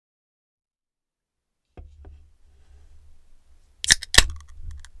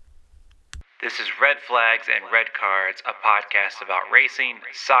This is Red Flags and Red Cards, a podcast about racing,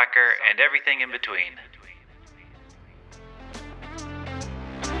 soccer, and everything in between.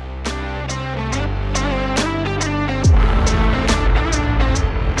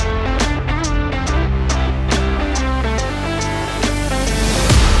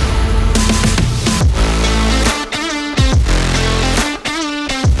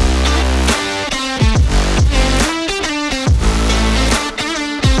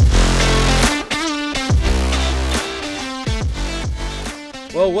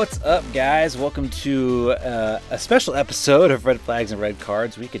 Well, what's up, guys? Welcome to a special episode of Red Flags and Red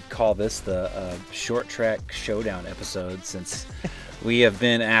Cards. We could call this the Short Track Showdown episode, since we have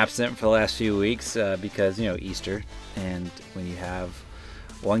been absent for the last few weeks because, Easter. And when you have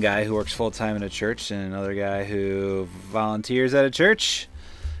one guy who works full-time in a church and another guy who volunteers at a church,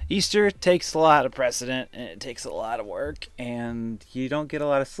 Easter takes a lot of precedent, and it takes a lot of work, and you don't get a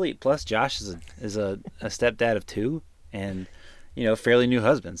lot of sleep. Plus, Josh is a stepdad of two, and fairly new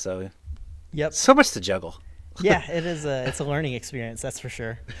husband, so yep, so much to juggle. Yeah, it's a learning experience, that's for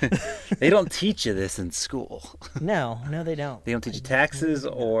sure. They don't teach you this in school. No, they don't. They don't teach you taxes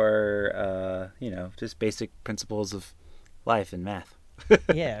or just basic principles of life and math.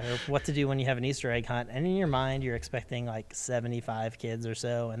 Yeah, or what to do when you have an Easter egg hunt, and in your mind you're expecting like 75 kids or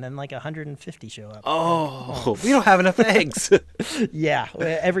so, and then like 150 show up. Oh, we don't have enough eggs. Yeah,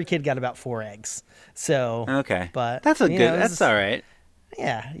 every kid got about 4 eggs. So okay, but that's that's all right.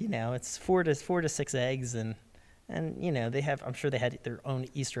 Yeah, it's 4 to 6 eggs, and they have. I'm sure they had their own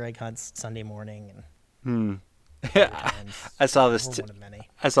Easter egg hunts Sunday morning. I saw this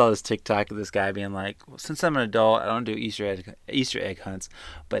TikTok of this guy being like, well, since I'm an adult, I don't do Easter egg hunts,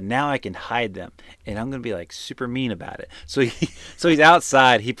 but now I can hide them, and I'm gonna be like super mean about it. So he's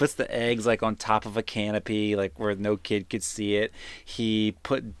outside. He puts the eggs like on top of a canopy, like where no kid could see it. He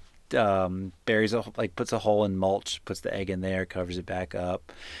puts a hole in mulch, puts the egg in there, covers it back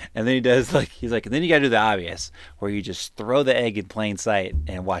up, and then and then you gotta do the obvious, where you just throw the egg in plain sight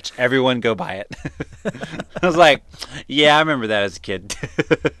and watch everyone go by it. I was like, yeah, I remember that as a kid.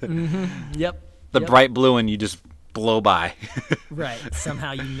 Mm-hmm. Yep. The bright blue one you just blow by. Right.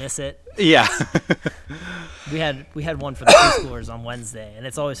 Somehow you miss it. Yeah. We had one for the preschoolers on Wednesday, and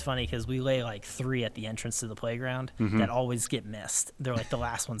it's always funny because we lay like 3 at the entrance to the playground that always get missed. They're like the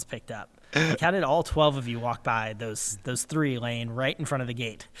last ones picked up. Like, how did all 12 of you walk by those 3 laying right in front of the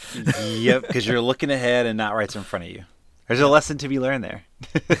gate? Yep, because you're looking ahead and not right in front of you. There's a lesson to be learned there.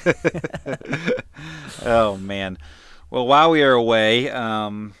 Oh, man. Well, while we are away,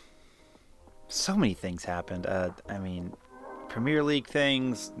 so many things happened. Premier League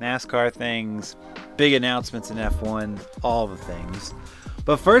things, NASCAR things, big announcements in F1, all the things.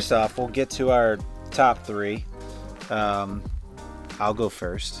 But first off, we'll get to our top 3. I'll go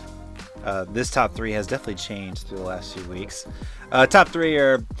first. This top 3 has definitely changed through the last few weeks. Top 3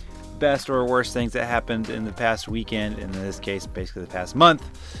 are best or worst things that happened in the past weekend, and in this case, basically the past month.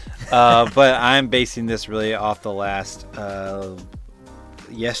 But I'm basing this really off the last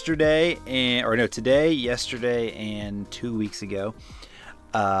today, yesterday, and 2 weeks ago.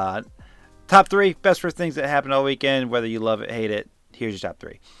 Top 3 best worst things that happened all weekend, whether you love it, hate it. Here's your top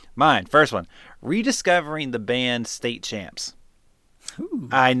 3. Mine, first one, rediscovering the band State Champs. Ooh.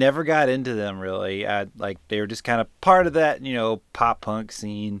 I never got into them really. They were just kind of part of that, pop punk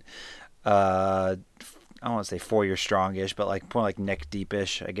scene. I don't want to say 4 Year Strongish, but more like Neck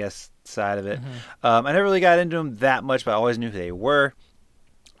Deepish, I guess, side of it. Mm-hmm. I never really got into them that much, but I always knew who they were.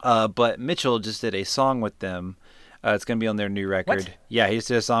 But Mitchell just did a song with them. It's going to be on their new record. What? Yeah, he just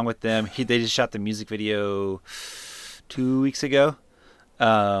did a song with them. They just shot the music video 2 weeks ago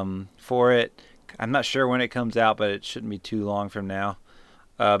for it. I'm not sure when it comes out, but it shouldn't be too long from now.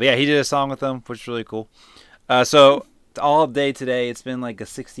 But yeah, he did a song with them, which is really cool. So all day today, it's been like a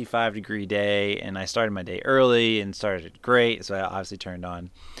 65-degree day, and I started my day early and started great. So I obviously turned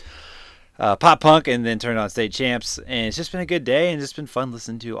on pop punk and then turned on State Champs, and it's just been a good day and just been fun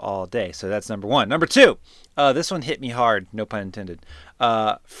listening to all day. So that's number 1. Number 2, this one hit me hard, no pun intended.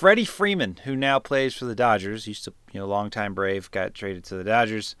 Freddie Freeman, who now plays for the Dodgers, used to longtime Brave, got traded to the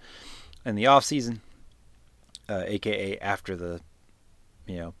Dodgers in the off season, aka after the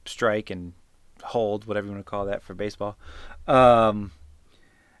strike and hold, whatever you want to call that for baseball.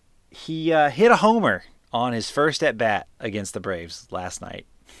 He hit a homer on his first at bat against the Braves last night.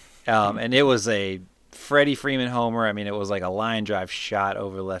 And it was a Freddie Freeman homer. I mean, it was like a line drive shot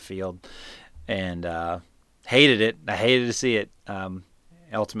over left field, and hated it. I hated to see it.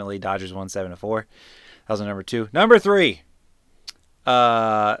 Ultimately, Dodgers won 7-4. That was number 2. Number 3,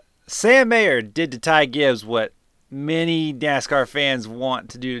 Sam Mayer did to Ty Gibbs what many NASCAR fans want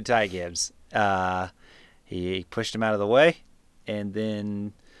to do to Ty Gibbs. He pushed him out of the way, and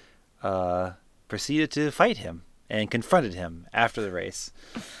then proceeded to fight him and confronted him after the race.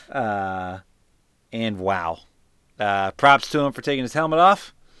 And wow, props to him for taking his helmet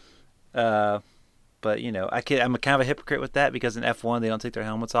off. But I'm kind of a hypocrite with that, because in F1 they don't take their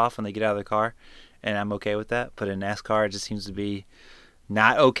helmets off when they get out of the car, and I'm okay with that. But in NASCAR, it just seems to be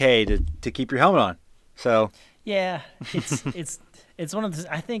not okay to keep your helmet on. So yeah, it's one of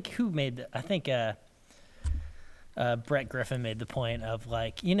the. I think Brett Griffin made the point of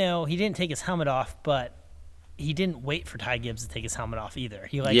he didn't take his helmet off, but he didn't wait for Ty Gibbs to take his helmet off either.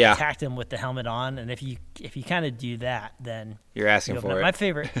 He attacked him with the helmet on, and if you kind of do that, then you're asking for it.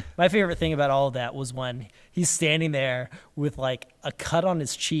 My favorite thing about all of that was when he's standing there with a cut on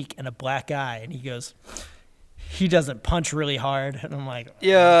his cheek and a black eye, and he goes, "He doesn't punch really hard," and I'm like,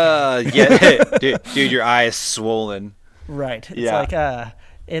 yeah, okay. Yeah, dude, your eye is swollen. Right.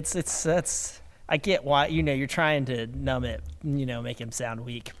 It's it's I get why you're trying to numb it, make him sound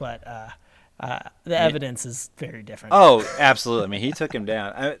weak, but the evidence is very different. Oh, absolutely. I mean, he took him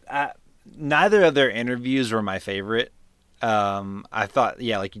down. Neither of their interviews were my favorite. I thought,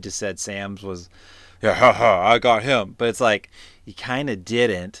 like you just said, Sam's was, I got him. But it's like, you kind of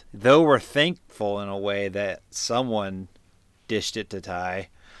didn't. Though we're thankful in a way that someone dished it to Ty.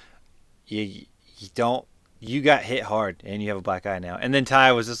 You got hit hard, and you have a black eye now. And then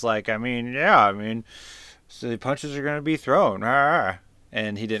Ty was just like, so the punches are going to be thrown.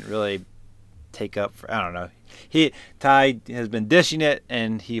 And he didn't really take up for, I don't know. Ty has been dishing it,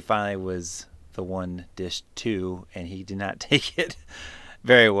 and he finally was the one dished to, and he did not take it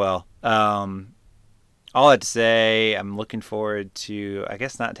very well. All I had to say, I'm looking forward to, I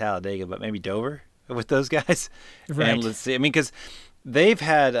guess not Talladega, but maybe Dover with those guys. Right. And let's see. I mean, because they've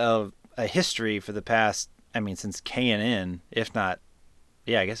had a history for the past, since K&N, if not,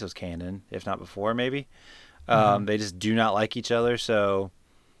 I guess it was K&N, if not before, maybe. They just do not like each other, so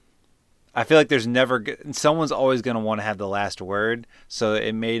I feel like there's never someone's always going to want to have the last word, so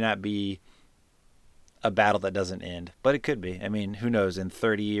it may not be a battle that doesn't end, but it could be. I mean, who knows? In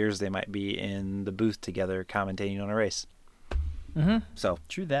 30 years, they might be in the booth together commentating on a race. Mm-hmm. So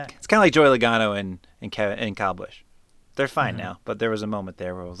true that. It's kind of like Joey Logano and Kyle Busch. They're fine now, but there was a moment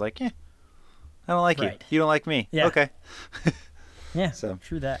there where I was like, I don't like you. You don't like me. Yeah. Okay. Yeah. So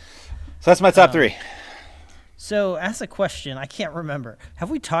true that. So that's my top three. So, ask a question. I can't remember.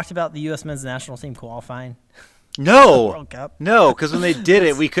 Have we talked about the U.S. men's national team qualifying? No. World Cup? No, because when they did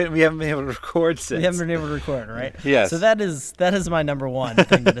it, we haven't been able to record since. We haven't been able to record, right? Yes. So that is my number one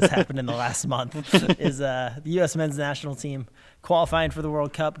thing that has happened in the last month is the U.S. men's national team qualifying for the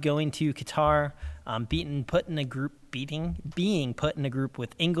World Cup, going to Qatar, being put in a group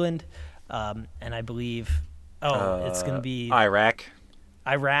with England, and I believe, it's going to be Iraq,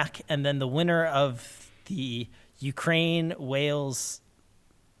 and then the winner of the Ukraine, Wales,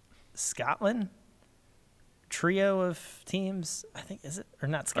 Scotland trio of teams. I think, is it, or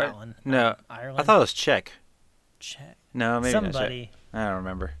not Scotland? No, Ireland. I thought it was Czech. Czech. No, maybe somebody. Not Czech. I don't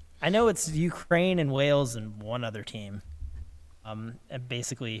remember. I know it's Ukraine and Wales and one other team. And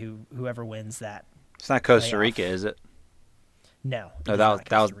basically, whoever wins that. It's not Costa Rica, is it? No. No,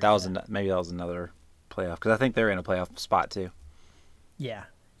 that was maybe that was another playoff, because I think they're in a playoff spot too. Yeah.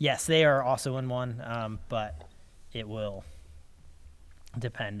 Yes, they are also in one, but it will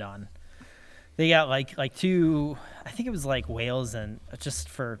depend on. They got like two. I think it was like Wales, and just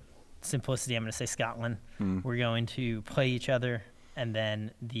for simplicity, I'm going to say Scotland. We're going to play each other, and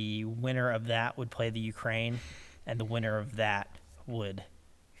then the winner of that would play the Ukraine, and the winner of that would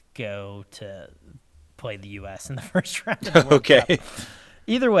go to play the U.S. in the first round of the World Cup.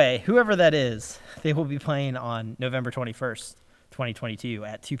 Either way, whoever that is, they will be playing on November 21st. 2022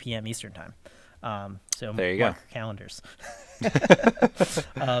 at 2 p.m. Eastern time. So there you mark go. Your calendars.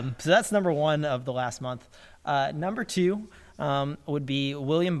 So that's number one of the last month. Number two would be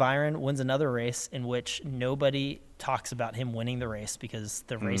William Byron wins another race in which nobody talks about him winning the race because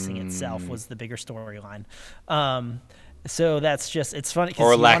the racing itself was the bigger storyline. So that's just, it's funny.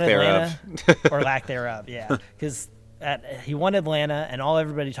 Or lack thereof. Or lack thereof, yeah. Because he won Atlanta, and all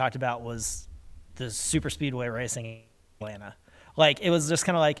everybody talked about was the super speedway racing in Atlanta. Like, it was just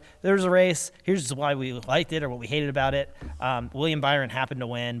kind of like, there's a race, here's why we liked it or what we hated about it. William Byron happened to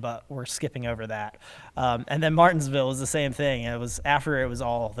win, but we're skipping over that. And then Martinsville was the same thing. It was after it was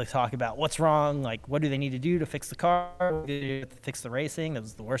all the talk about what's wrong, like what do they need to do to fix the car, what do they do to fix the racing. It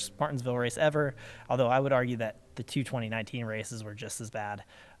was the worst Martinsville race ever, although I would argue that the two 2019 races were just as bad.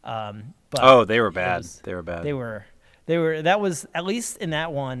 But they were bad. They were bad. They were, that was, at least in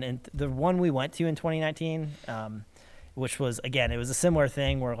that one, and the one we went to in 2019, which was, again, it was a similar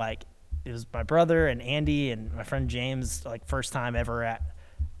thing where, like, it was my brother and Andy and my friend James, like first time ever at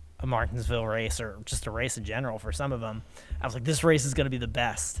a Martinsville race or just a race in general for some of them. I was like, this race is going to be the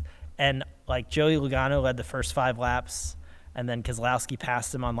best. And like Joey Logano led the first 5 laps, and then Keselowski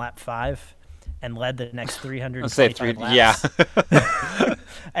passed him on lap 5 and led the next 325 laps. Yeah.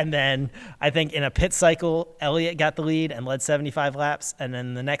 And then I think in a pit cycle, Elliott got the lead and led 75 laps. And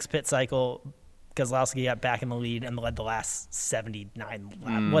then the next pit cycle, Keselowski got back in the lead and led the last 79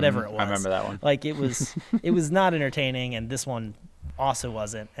 laps, whatever it was. I remember that one. Like it was not entertaining, and this one also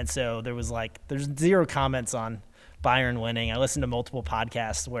wasn't. And so there's zero comments on Byron winning. I listened to multiple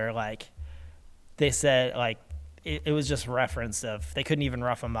podcasts where like they said like it was just referenced of they couldn't even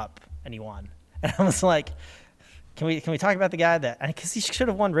rough him up and he won. And I was like, can we talk about the guy that, because he should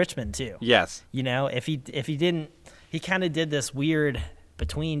have won Richmond too. Yes. You know, if he didn't, he kind of did this weird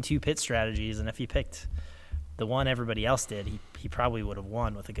between 2 pit strategies, and if he picked the one everybody else did, he probably would have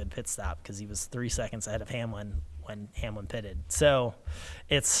won with a good pit stop because he was 3 seconds ahead of Hamlin when Hamlin pitted. So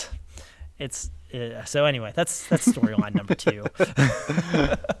so anyway, that's storyline number 2.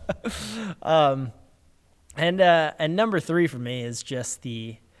 And number 3 for me is just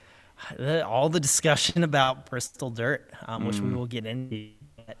all the discussion about Bristol dirt, which we will get into.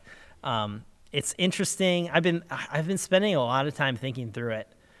 It's interesting. I've been spending a lot of time thinking through it,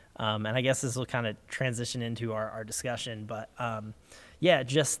 and I guess this will kind of transition into our discussion. But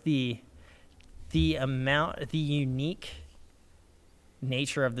just the unique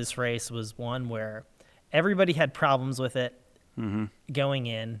nature of this race was one where everybody had problems with it going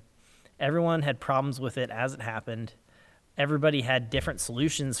in. Everyone had problems with it as it happened. Everybody had different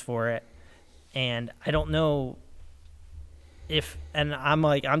solutions for it, and I don't know if. And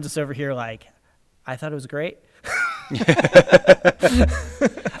I'm just over here like, I thought it was great.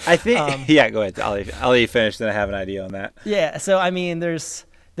 I think. Yeah, go ahead. I'll let you finish. Then I have an idea on that. Yeah. So I mean,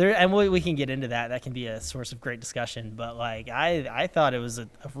 and we can get into that. That can be a source of great discussion. But like, I thought it was a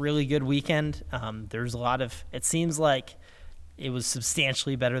really good weekend. There's a lot of. It seems like it was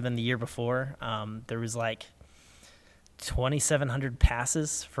substantially better than the year before. There was like 2,700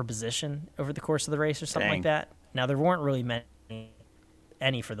 passes for position over the course of the race or something like that. Now there weren't really many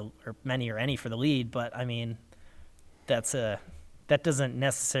for the lead, but I mean, that doesn't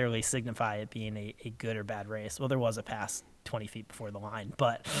necessarily signify it being a good or bad race. Well, there was a pass 20 feet before the line,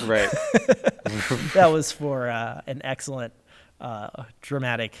 but right. That was for an excellent,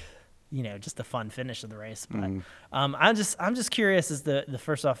 dramatic, just a fun finish of the race. But I'm just curious as the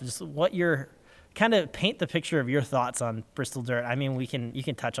first off, just what your kind of paint the picture of your thoughts on Bristol dirt. I mean, you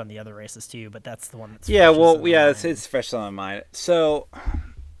can touch on the other races too, but that's the one that's it's fresh on my mind. So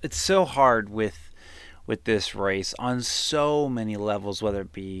it's so hard with this race on so many levels, whether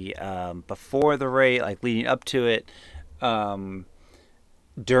it be before the race, like leading up to it,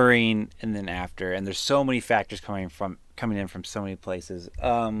 during, and then after. And there's so many factors coming in from so many places.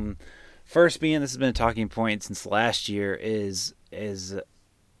 First being, this has been a talking point since last year, is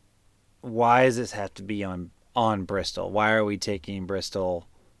why does this have to be on Bristol? Why are we taking Bristol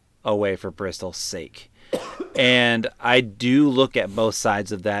away for Bristol's sake? And I do look at both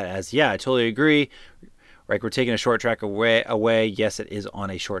sides of that as, I totally agree. Like, we're taking a short track away. Yes, it is on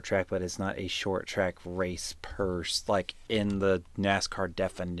a short track, but it's not a short track race like in the NASCAR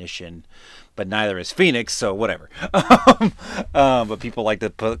definition. But neither is Phoenix, so whatever. But people like to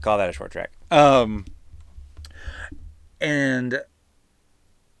call that a short track. And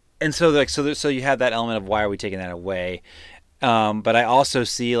so you have that element of why are we taking that away? But I also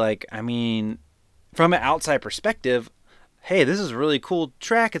see, from an outside perspective, hey, this is a really cool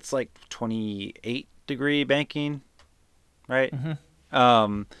track. It's like 28-degree banking, right?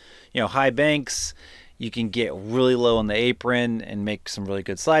 Mm-hmm. High banks. You can get really low on the apron and make some really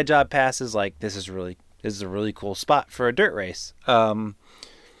good slide job passes. Like, this is a really cool spot for a dirt race. And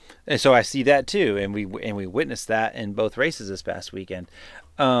so I see that too, and we witnessed that in both races this past weekend.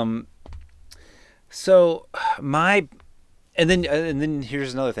 And then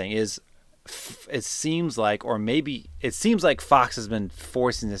here's another thing is, it seems like Fox has been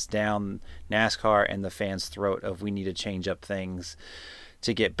forcing this down NASCAR and the fans' throat of, we need to change up things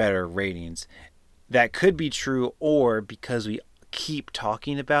to get better ratings. That could be true, or because we keep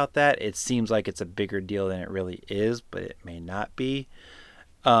talking about that, it seems like it's a bigger deal than it really is, but it may not be.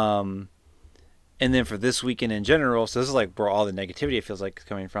 And then for this weekend in general, so this is like where all the negativity, it feels like, is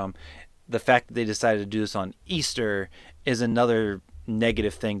coming from. The fact that they decided to do this on Easter is another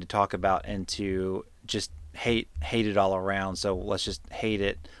negative thing to talk about and to just hate it all around. So let's just hate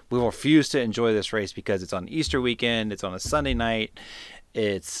it. We will refuse to enjoy this race because it's on Easter weekend. It's on a Sunday night.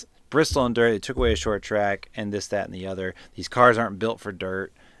 It's Bristol and dirt. They took away a short track and this, that, and the other. These cars aren't built for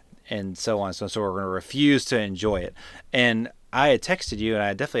dirt. and so on. So we're going to refuse to enjoy it. And I had texted you, and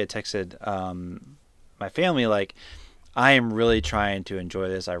I definitely had texted my family, like, I am really trying to enjoy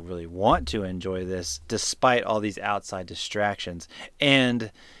this. I really want to enjoy this despite all these outside distractions.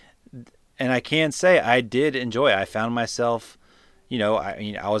 And I can say I did enjoy it. I found myself,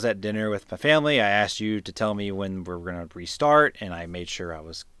 I was at dinner with my family. I asked you to tell me when we're going to restart, and I made sure I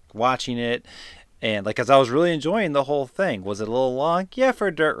was watching it. And like, cause I was really enjoying the whole thing. Was it a little long? Yeah, for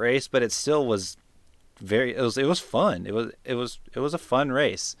a dirt race, but it still was it was fun. It was a fun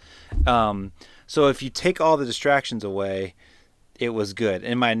race. So if you take all the distractions away, it was good.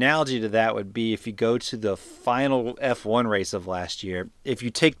 And my analogy to that would be if you go to the final F1 race of last year, if you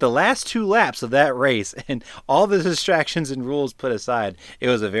take the last 2 laps of that race and all the distractions and rules put aside, it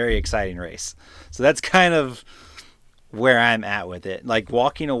was a very exciting race. So that's kind of where I'm at with it. Like,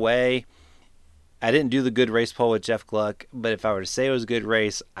 walking away, I didn't do the good race poll with Jeff Gluck, but if I were to say it was a good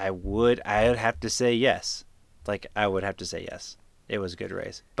race, I would have to say yes. I would have to say yes. It was a good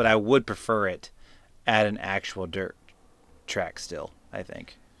race. But I would prefer it at an actual dirt track still, I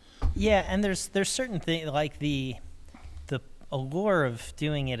think. Yeah, and there's certain things, like the allure of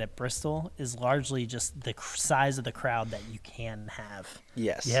doing it at Bristol is largely just the size of the crowd that you can have.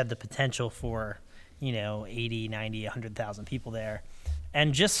 Yes. You have the potential for, 80, 90, 100,000 people there.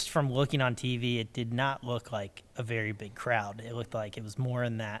 And just from looking on TV, it did not look like a very big crowd. It looked like it was more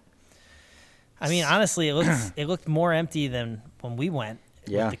in that. I mean, honestly, it looked more empty than when we went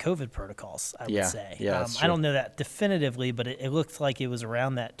with the COVID protocols, I would say. Yeah, that's true. I don't know that definitively, but it looked like it was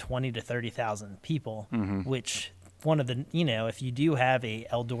around that 20 to 30,000 people, which one of the, if you do have a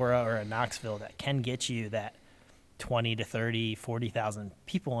Eldora or a Knoxville that can get you that 20 to 30, 40,000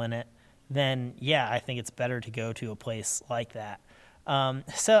 people in it, then, yeah, I think it's better to go to a place like that.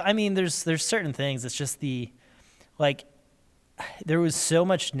 So, I mean, there's certain things. It's just there was so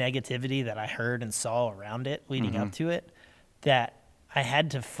much negativity that I heard and saw around it leading up to it that I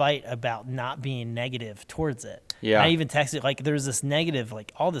had to fight about not being negative towards it. Yeah. And I even texted, there was this negative,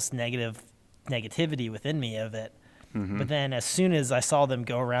 all this negativity within me of it. But then as soon as I saw them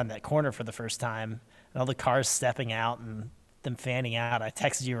go around that corner for the first time and all the cars stepping out and them fanning out, I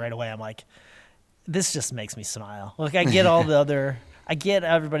texted you right away. I'm like, this just makes me smile. I get I get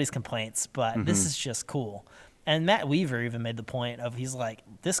everybody's complaints, but this is just cool. And Matt Weaver even made the point of, he's like,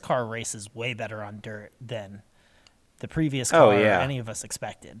 this car races way better on dirt than the previous car or any of us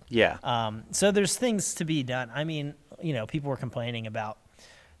expected. Yeah. So there's things to be done. I mean, people were complaining about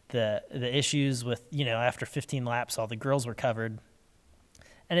the issues with, after 15 laps, all the grills were covered.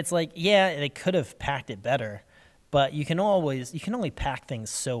 And it's like, yeah, they could have packed it better, but you can only pack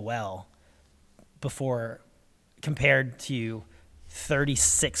things so well before compared to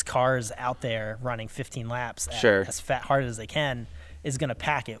 36 cars out there running 15 laps as hard as they can is going to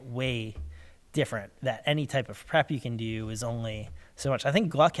pack it way different. That any type of prep you can do is only so much. I think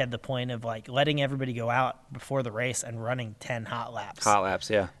Gluck had the point of letting everybody go out before the race and running 10 hot laps. Hot laps,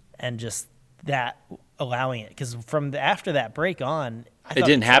 yeah. And just that allowing it, because after that break on, it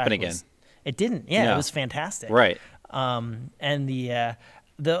didn't happen again. It didn't. Yeah, It was fantastic. Right. And the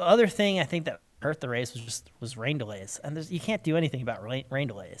other thing I think that hurt the race was rain delays, and you can't do anything about rain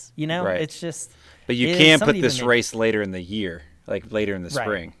delays. Right. It's just. But you can put this race later in the year, later in the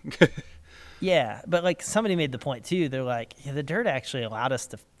spring. Yeah, but somebody made the point too. They're like, the dirt actually allowed us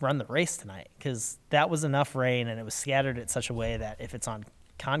to run the race tonight because that was enough rain, and it was scattered in such a way that if it's on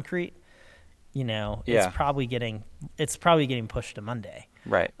concrete, it's probably getting pushed to Monday.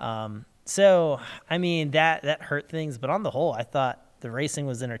 Right. So I mean that hurt things, but on the whole, I thought the racing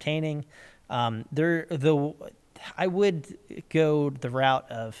was entertaining. I would go the route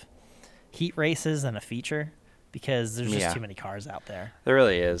of heat races and a feature because there's just too many cars out there. There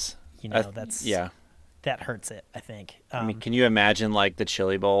really is. That hurts it, I think. I mean, can you imagine the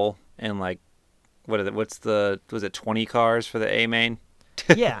Chili Bowl and was it 20 cars for the A main?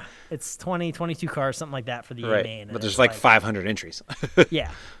 Yeah, it's 20, 22 cars, something like that for the A main. But there's 500 entries.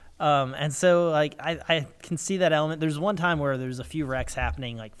 Yeah. And so I can see that element. There's one time where there's a few wrecks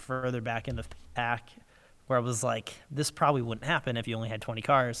happening further back in the pack where I was like, this probably wouldn't happen if you only had 20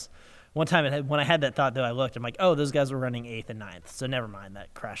 cars. One time when I had that thought, though, I looked, I'm like, oh, those guys were running 8th and 9th. So never mind,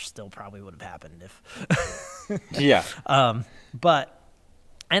 that crash still probably would have happened if. Yeah. But,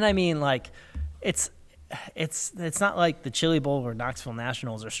 and I mean, it's not like the Chili Bowl or Knoxville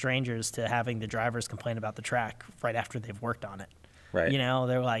Nationals are strangers to having the drivers complain about the track right after they've worked on it. Right.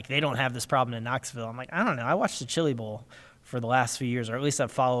 They're like, they don't have this problem in Knoxville. I'm like, I don't know. I watched the Chili Bowl for the last few years, or at least I've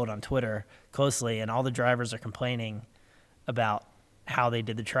followed on Twitter closely, and all the drivers are complaining about how they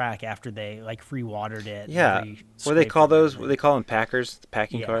did the track after they like re-watered it. Yeah. What do they call those? What they call them? Packers,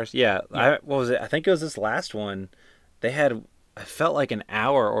 packing Yeah. cars. Yeah. Yeah. What was it? I think it was this last one. They had, I felt like an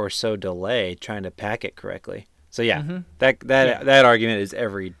hour or so delay trying to pack it correctly. So yeah, that argument is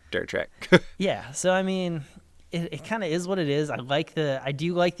every dirt track. Yeah. So I mean, it kind of is what it is. I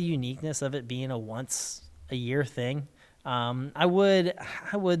do like the uniqueness of it being a once a year thing. I would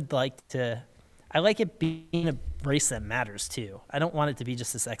I like it being a race that matters too. I don't want it to be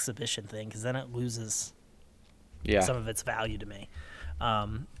just this exhibition thing because then it loses some of its value to me.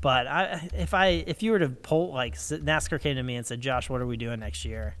 But if you were to poll, like NASCAR came to me and said, Josh, what are we doing next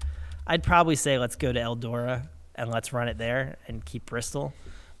year? I'd probably say let's go to Eldora and let's run it there and keep Bristol.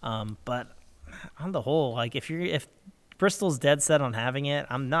 But on the whole, like if Bristol's dead set on having it,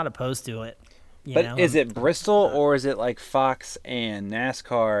 I'm not opposed to it. But is it Bristol or is it like Fox and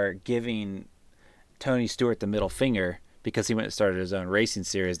NASCAR giving Tony Stewart the middle finger because he went and started his own racing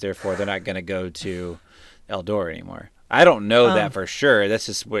series? Therefore, they're not going to go to Eldora anymore. I don't know that for sure. That's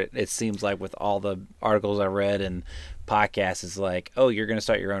just what it seems like with all the articles I read and podcasts. Is like, oh, you're going to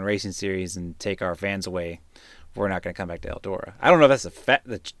start your own racing series and take our fans away. We're not going to come back to Eldora. I don't know if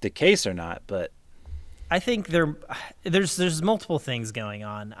that's the case or not, but I think there's multiple things going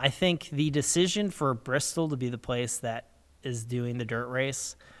on. I think the decision for Bristol to be the place that is doing the dirt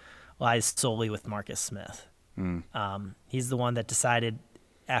race lies solely with Marcus Smith. He's the one that decided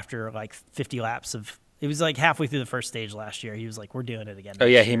after like 50 laps of it was like halfway through the first stage last year. He was like, "We're doing it again." Oh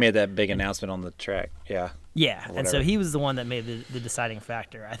yeah, he made that big announcement on the track. Yeah. Yeah, and so he was the one that made the deciding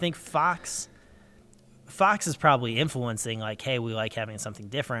factor. I think Fox is probably influencing like, "Hey, we like having something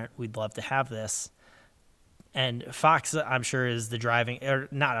different. We'd love to have this." And Fox, I'm sure, is the driving, or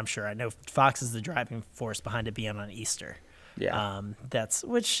not. I'm sure. I know Fox is the driving force behind it being on Easter. Yeah.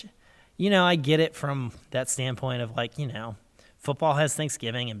 Which, I get it from that standpoint of like, football has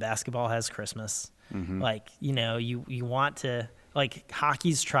Thanksgiving and basketball has Christmas. Mm-hmm. Like, you want to, like,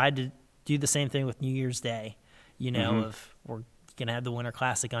 hockey's tried to do the same thing with New Year's Day. If we're gonna have the Winter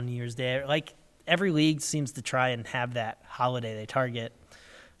Classic on New Year's Day, like every league seems to try and have that holiday they target.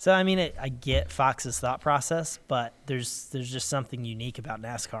 So, I mean, I get Fox's thought process, but there's just something unique about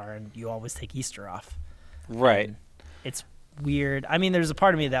NASCAR, and you always take Easter off. Right. And it's weird. I mean, there's a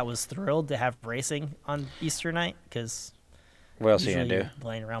part of me that was thrilled to have racing on Easter night because what else are you going to do?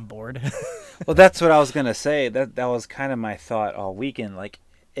 Laying around bored. Well, that's what I was going to say. That was kind of my thought all weekend. Like,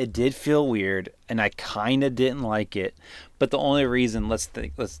 it did feel weird, and I kind of didn't like it. But the only reason, let's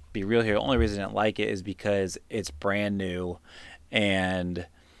be real here, the only reason I didn't like it is because it's brand new, and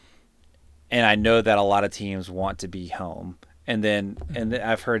I know that a lot of teams want to be home. And then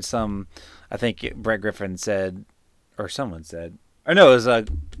I've heard I think Brett Griffin said, or someone said, or no, it was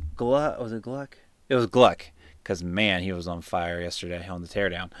Gluck. Was it Gluck? It was Gluck, because man, he was on fire yesterday on the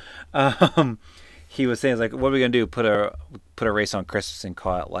teardown. He was saying, like, what are we gonna do? Put a race on Christmas and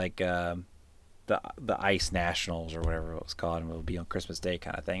call it like the Ice Nationals or whatever it was called, and it'll be on Christmas Day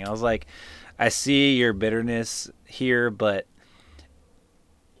kind of thing. And I was like, I see your bitterness here, but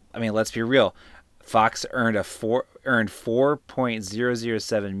I mean, let's be real. Fox earned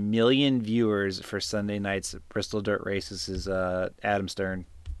 4.007 million viewers for Sunday night's Bristol Dirt Races. Is Adam Stern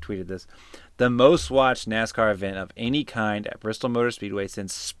tweeted this. The most watched NASCAR event of any kind at Bristol Motor Speedway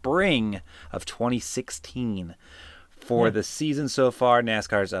since spring of 2016. For the season so far,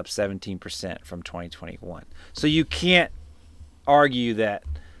 NASCAR is up 17% from 2021. So you can't argue that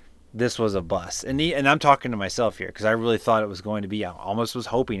this was a bust. And I'm talking to myself here because I really thought it was going to be. I almost was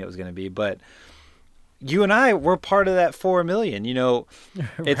hoping it was going to be. But you and I were part of that 4 million.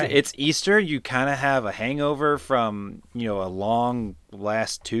 It's Easter. You kind of have a hangover from, a long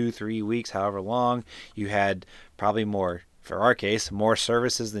last 2-3 weeks, however long. You had probably more, for our case, more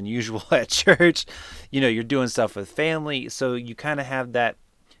services than usual at church. You're doing stuff with family. So you kind of have that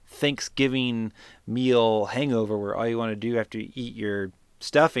Thanksgiving meal hangover where all you want to do after you eat your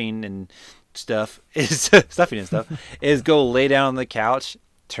stuffing and stuff is go lay down on the couch,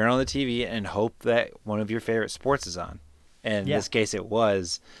 turn on the TV, and hope that one of your favorite sports is on. And in this case, it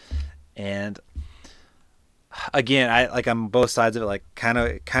was. And again, I'm both sides of it. Like kind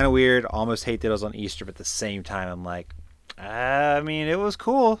of weird. Almost hate that it was on Easter, but at the same time, I'm like, I mean, it was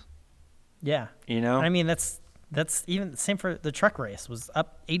cool. Yeah. I mean, that's even the same for the truck race. Was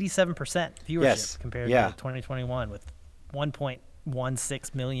up 87% viewership compared to 2021 with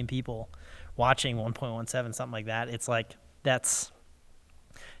 1.16 million people watching, 1.17, something like that. It's like that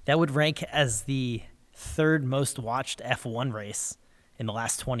would rank as the third most watched F1 race in the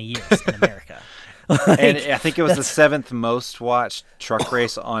last 20 years in America. And I think it was the seventh most watched truck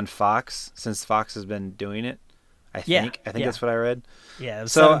race on Fox since Fox has been doing it. I Yeah, think yeah. that's what I read. Yeah, it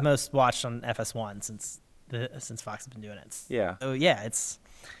was So- seventh most watched on FS1 since Fox has been doing it. Yeah. So yeah,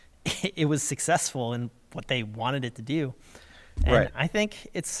 it was successful in what they wanted it to do, and Right. I think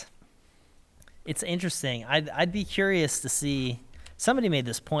it's interesting. I'd be curious to see. Somebody made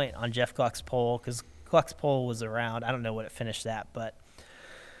this point on Jeff Gluck's poll, because Gluck's poll was around. I don't know what it finished at, but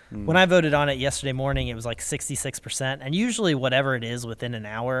when I voted on it yesterday morning, it was like 66%. And usually, whatever it is within an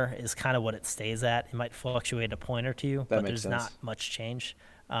hour is kind of what it stays at. It might fluctuate a point or two, but makes there's sense. not much change.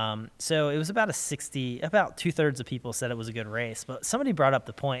 So it was about about 2/3 of people said it was a good race. But somebody brought up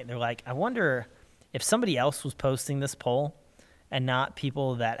the point. They're like, I wonder if somebody else was posting this poll and not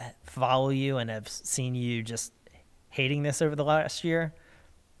people that follow you and have seen you just hating this over the last year,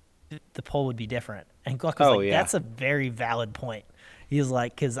 the poll would be different. And Gluck was like, yeah. that's a very valid point. He was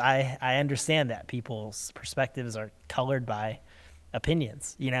like, because I understand that people's perspectives are colored by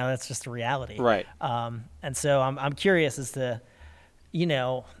opinions. That's just a reality. Right. And so I'm curious as to,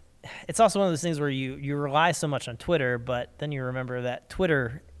 it's also one of those things where you rely so much on Twitter, but then you remember that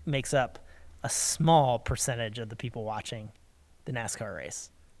Twitter makes up a small percentage of the people watching the NASCAR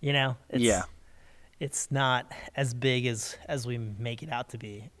race. Yeah. It's not as big as we make it out to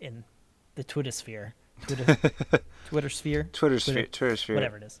be in the Twitter sphere. Twitter sphere,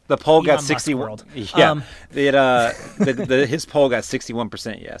 whatever it is. The poll Elon got Musk 61. world. Yeah, his poll got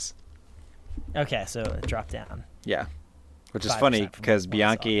 61% yes. Okay, so it dropped down. Yeah, which is 5% funny from because what I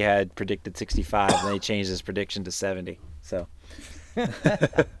saw. Bianchi had predicted 65, and they changed his prediction to 70. So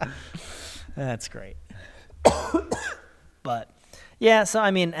That's great. But yeah, so I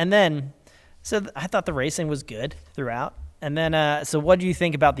mean, and then I thought the racing was good throughout, and then so what do you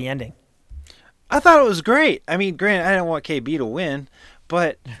think about the ending? I thought it was great. I mean, granted, I didn't want KB to win,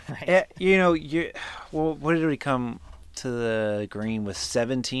 but Right. what did we come to the green with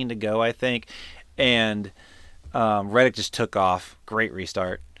 17 to go, I think, and Reddick just took off. Great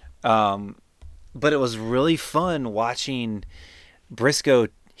restart. But it was really fun watching Briscoe.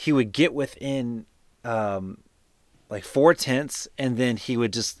 He would get within like 4/10, and then he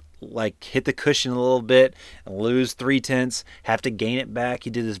would just like hit the cushion a little bit and lose 3/10, have to gain it back. He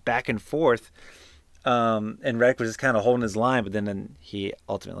did this back and forth. And Reddick was just kind of holding his line, but then he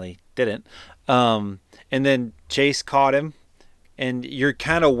ultimately didn't. And then Chase caught him, and you're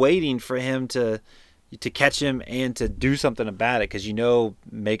kind of waiting for him to catch him and to do something about it, because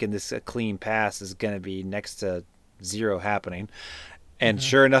making this a clean pass is going to be next to zero happening. And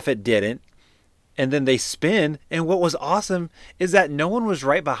sure enough, it didn't. And then they spin, and what was awesome is that no one was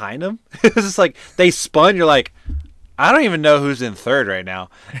right behind them. It was just like they spun. You're like, I don't even know who's in third right now.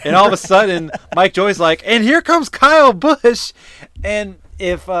 And all of a sudden, Mike Joy's like, and here comes Kyle Busch. And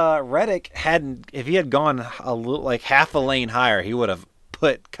if Reddick if he had gone a little, like half a lane higher, he would have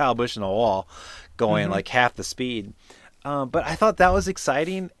put Kyle Busch in the wall, going like half the speed. But I thought that was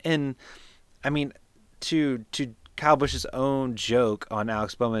exciting. And I mean, to Kyle Busch's own joke on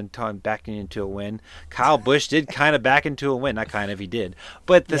Alex Bowman backing into a win, Kyle Busch did kind of back into a win. Not kind of, he did.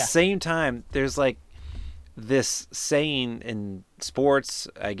 But at the same time, there's like this saying in sports,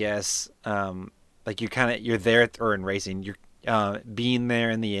 I guess, like you're there, or in racing, you're being there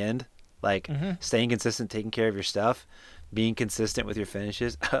in the end, like staying consistent, taking care of your stuff, being consistent with your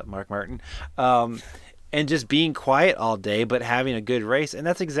finishes, Mark Martin, and just being quiet all day, but having a good race. And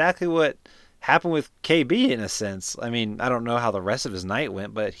that's exactly what happened with KB in a sense. I mean, I don't know how the rest of his night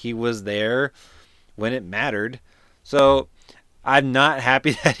went, but he was there when it mattered. So I'm not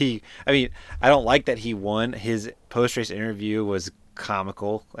happy that I don't like that he won. His post-race interview was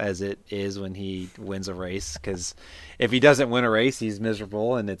comical, as it is when he wins a race, because if he doesn't win a race, he's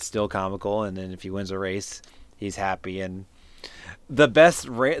miserable, and it's still comical. And then if he wins a race, he's happy. And the best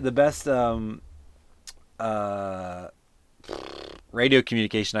radio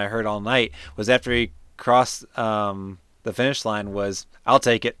communication I heard all night was after he crossed the finish line was, "I'll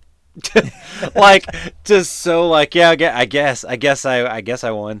take it." Like, just so like, yeah, I guess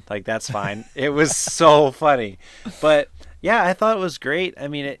I won. Like, that's fine. It was so funny. But yeah, I thought it was great. I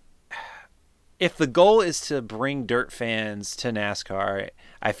mean, if the goal is to bring dirt fans to NASCAR,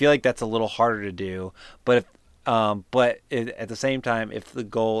 I feel like that's a little harder to do. But at the same time, if the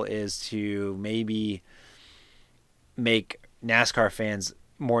goal is to maybe make NASCAR fans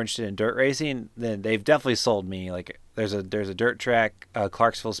more interested in dirt racing, then they've definitely sold me. Like, there's a dirt track,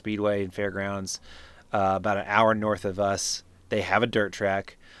 Clarksville Speedway and Fairgrounds, about an hour north of us. They have a dirt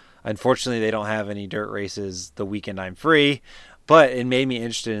track. Unfortunately, they don't have any dirt races the weekend I'm free, but it made me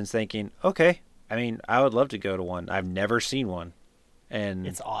interested in thinking, okay, I mean, I would love to go to one. I've never seen one, and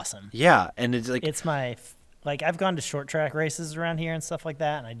It's awesome. yeah, and it's like It's I've gone to short track races around here and stuff like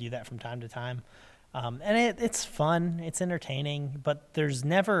that, and I do that from time to time. And it's fun, it's entertaining, but they're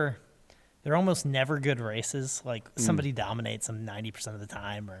almost never good races. Like somebody dominates them 90% of the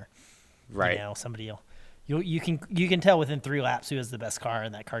time, or Right. somebody you can tell within 3 laps who has the best car,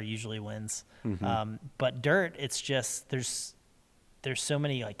 and that car usually wins. But dirt, it's just there's so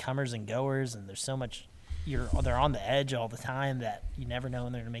many like comers and goers, and there's so much they're on the edge all the time that you never know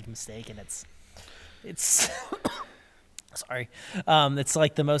when they're gonna make a mistake, and it's sorry, it's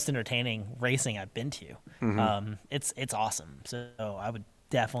like the most entertaining racing I've been to. It's awesome. So I would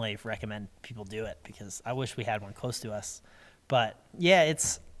definitely recommend people do it, because I wish we had one close to us. But yeah,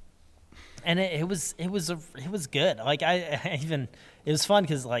 it was good. Like it was fun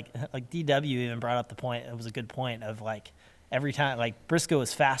because like DW even brought up the point. It was a good point of like every time, like Briscoe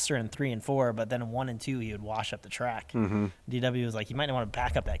was faster in 3 and 4, but then in 1 and 2 he would wash up the track. DW was like, you might want to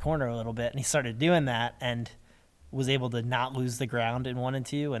back up that corner a little bit, and he started doing that and was able to not lose the ground in 1 and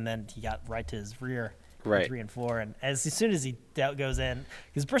 2, and then he got right to his rear in 3 and 4. And as soon as he goes in,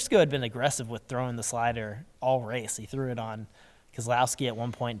 because Briscoe had been aggressive with throwing the slider all race. He threw it on Keselowski at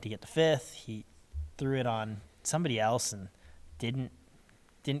one point to get to 5th. He threw it on somebody else and didn't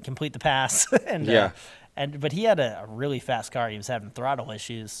complete the pass. But he had a really fast car. He was having throttle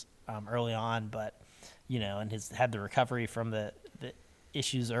issues early on, but and had the recovery from the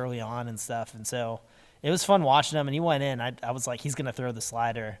issues early on and stuff. And so it was fun watching him. And he went in. I was like, he's gonna throw the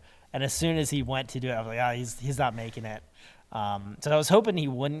slider. And as soon as he went to do it, I was like, he's not making it. So I was hoping he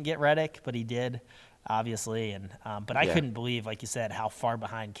wouldn't get Reddick, but he did, obviously. And but I couldn't believe, like you said, how far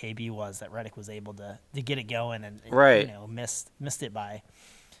behind KB was that Reddick was able to get it going and missed it by.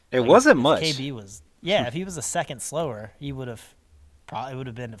 It wasn't much. KB was if he was a second slower, he would have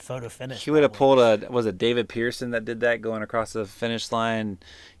been a photo finish. He would have pulled was it David Pearson that did that going across the finish line?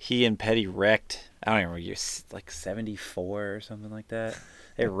 He and Petty wrecked. I don't even remember, like 74 or something like that.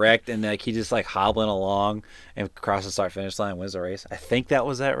 They wrecked, and like he just like hobbling along and across the start finish line wins the race. I think that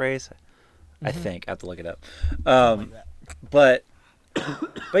was that race. I think I have to look it up. But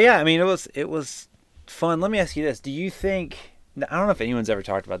yeah, I mean it was fun. Let me ask you this: do you think? I don't know if anyone's ever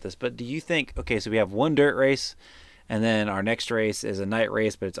talked about this, but do you think? Okay, so we have one dirt race, and then our next race is a night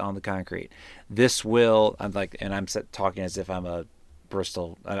race, but it's on the concrete. This will I'm talking as if I'm a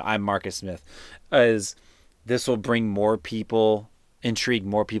Bristol. I'm Marcus Smith. This will bring more people, intrigue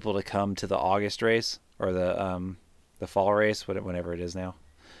more people to come to the August race or the fall race, whenever it is now,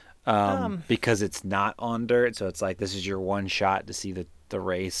 because it's not on dirt. So it's like this is your one shot to see the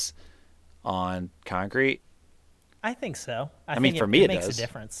race on concrete. I think so. I mean, for me, it makes does. a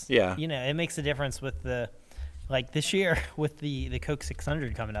difference. Yeah, it makes a difference with this year with the Coke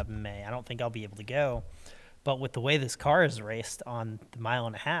 600 coming up in May. I don't think I'll be able to go. But with the way this car is raced on the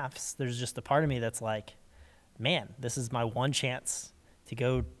 1.5 miles, there's just a part of me that's like, man, this is my one chance to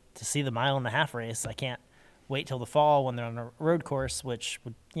go to see the 1.5 mile race. I can't wait till the fall when they're on a road course, which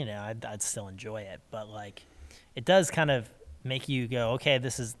would, I'd still enjoy it. But like, it does kind of make you go, okay,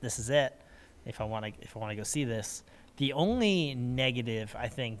 this is it. If I want to go see this, the only negative I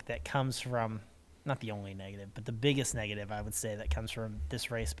think that comes from, not the only negative, but the biggest negative I would say that comes from this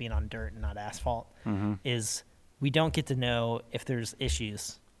race being on dirt and not asphalt is we don't get to know if there's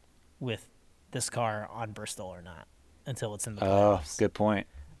issues with this car on Bristol or not until it's in the playoffs. Good point.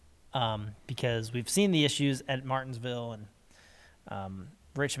 Because we've seen the issues at Martinsville and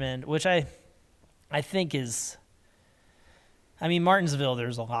Richmond, which I think is, Martinsville,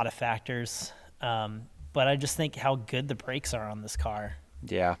 there's a lot of factors, but I just think how good the brakes are on this car.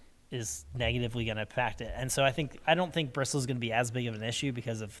 Yeah. Is negatively going to impact it. And so I don't think Bristol's going to be as big of an issue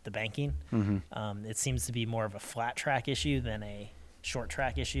because of the banking. It seems to be more of a flat track issue than a short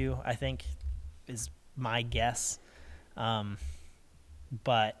track issue, I think, is my guess.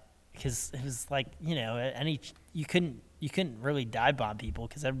 But because it was like, you couldn't really dive bomb people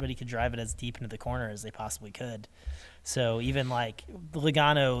because everybody could drive it as deep into the corner as they possibly could. So even like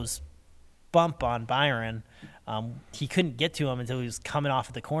Logano's bump on Byron, he couldn't get to him until he was coming off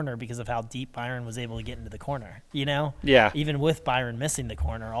at the corner because of how deep Byron was able to get into the corner, Yeah. Even with Byron missing the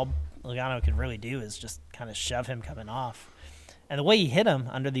corner, all Logano could really do is just kind of shove him coming off. And the way he hit him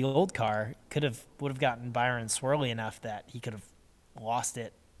under the old car would have gotten Byron swirly enough that he could have lost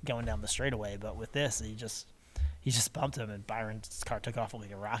it going down the straightaway. But with this, he just bumped him, and Byron's car took off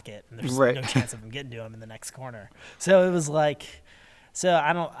like a rocket, and there's no chance of him getting to him in the next corner. So it was like,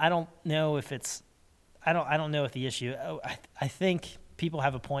 I don't know if it's, I don't know if the issue. I think people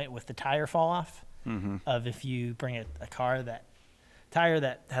have a point with the tire fall off of if you bring a tire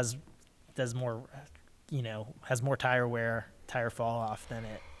that has more tire wear, tire fall off, then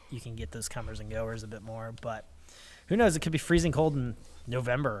you can get those comers and goers a bit more. But Who knows? It could be freezing cold in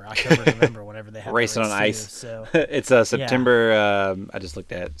November, October, November, whenever they have Racing the on race ice. too, so It's September. I just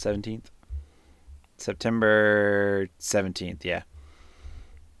looked at 17th. September 17th. Yeah.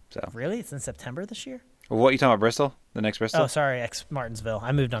 So. Really, it's in September this year. What are you talking about? Bristol? The next Bristol? Oh, sorry, Martinsville.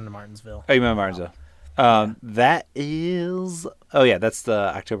 I moved on to Martinsville. Oh, you meant Martinsville. That is. Oh yeah, that's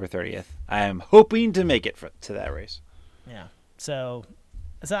the October 30th. I am hoping to make it to that race. Yeah. So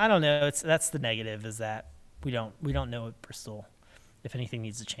I don't know. That's the negative is that we don't know at Bristol if anything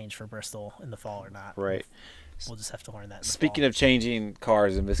needs to change for Bristol in the fall or not. Right. We'll just have to learn that. In the Speaking fall. of changing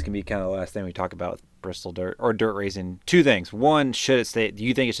cars, and this can be kind of the last thing we talk about with Bristol dirt or dirt racing. Two things. One, should it stay? Do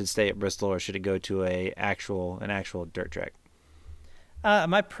you think it should stay at Bristol, or should it go to an actual dirt track?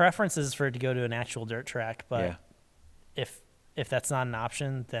 My preference is for it to go to an actual dirt track, but Yeah. if that's not an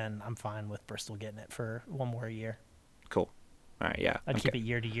option, then I'm fine with Bristol getting it for one more year. Cool. All right. Yeah. I'd keep it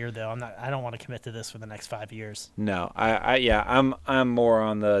year to year though. I don't want to commit to this for the next 5 years. No. I'm more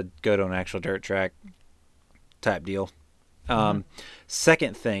on the go to an actual dirt track type deal.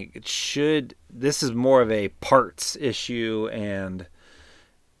 Second thing, this is more of a parts issue and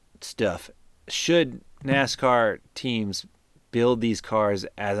stuff. Should NASCAR teams build these cars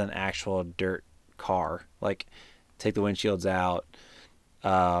as an actual dirt car, like take the windshields out,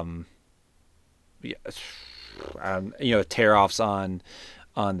 tear offs on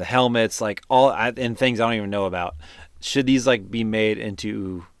the helmets, like and things I don't even know about. Should these like be made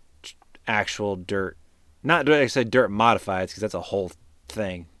into actual dirt? Not I say dirt modifieds because that's a whole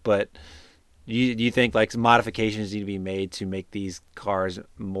thing, but do you think like some modifications need to be made to make these cars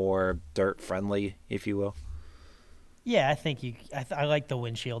more dirt friendly, if you will? Yeah, I think I like the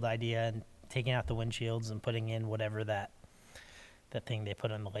windshield idea and taking out the windshields and putting in whatever that thing they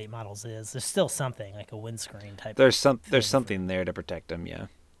put on the late models is. There's still something like a windscreen type. There's something there to protect them. Yeah.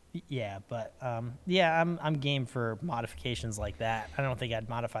 Yeah, but I'm game for modifications like that. I don't think I'd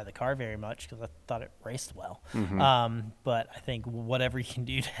modify the car very much because I thought it raced well. But I think whatever you can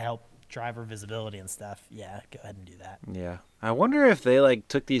do to help driver visibility and stuff, yeah, go ahead and do that. Yeah. I wonder if they like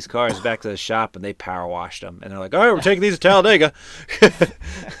took these cars back to the shop and they power washed them and they're like, all right, we're taking these to Talladega.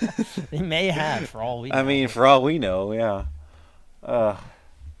 They may have, for all we know. I mean, for all we know, yeah.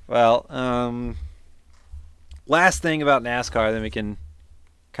 Last thing about NASCAR, then we can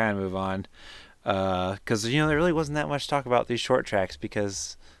kind of move on. Because, there really wasn't that much talk about these short tracks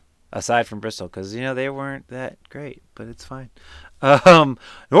because, aside from Bristol, because, they weren't that great, but it's fine.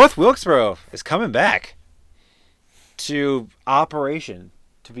 North Wilkesboro is coming back to operation,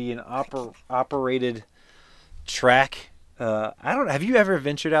 to be an operated track. Have you ever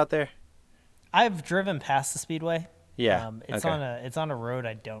ventured out there? I've driven past the speedway. Yeah. It's okay. on a road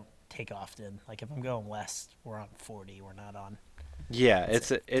I don't take often. Like if I'm going west, we're on 40. We're not on. Yeah, it's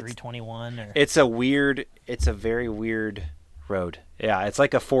 321 or. It's a very weird road. Yeah, it's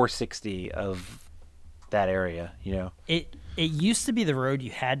like a 460 of that area. It used to be the road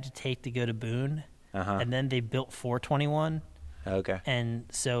you had to take to go to Boone, and then they built 421. Okay. And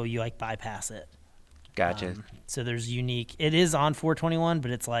so you like bypass it. Gotcha. So there's unique. It is on 421,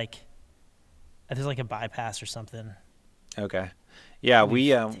 but it's like there's like a bypass or something. Okay. Yeah,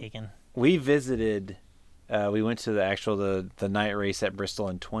 taken. we visited. We went to the night race at Bristol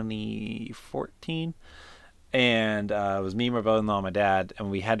in 2014, and it was me, my brother-in-law, and my dad, and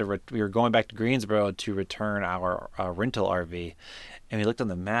we were going back to Greensboro to return our rental RV, and we looked on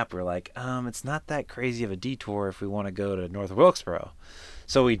the map. We were like, it's not that crazy of a detour if we want to go to North Wilkesboro.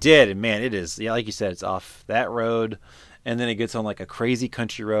 So we did, and man, it is, like you said, it's off that road, and then it gets on like a crazy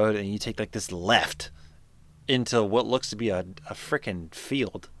country road, and you take like this left into what looks to be a frickin'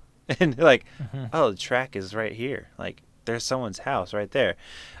 field. And like, oh, the track is right here. Like, there's someone's house right there.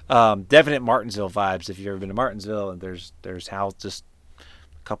 Definite Martinsville vibes. If you've ever been to Martinsville, and there's just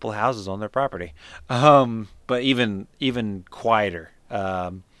a couple of houses on their property, but even quieter.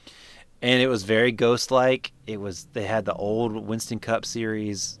 And it was very ghost-like. They had the old Winston Cup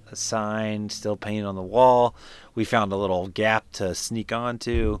Series sign still painted on the wall. We found a little gap to sneak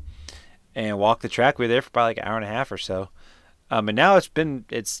onto and walk the track. We were there for probably like an hour and a half or so. And now it's being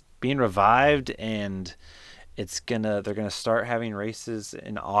revived, and they're gonna start having races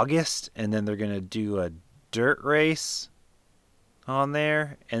in August, and then they're gonna do a dirt race on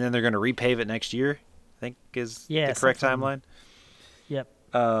there, and then they're gonna repave it next year, I think is the correct timeline. Yep.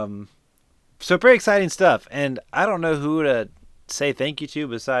 So pretty exciting stuff, and I don't know who to say thank you to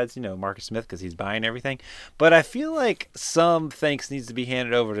besides Marcus Smith because he's buying everything, but I feel like some thanks needs to be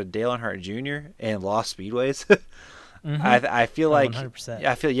handed over to Dale Earnhardt Jr. and Lost Speedways. I feel like 100%.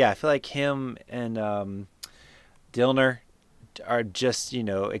 I feel like him and Dillner are just,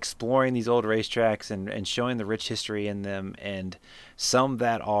 exploring these old racetracks and showing the rich history in them, and some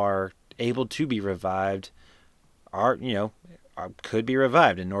that are able to be revived could be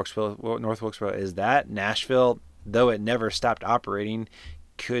revived. And North Wilkesboro is that. Nashville, though it never stopped operating,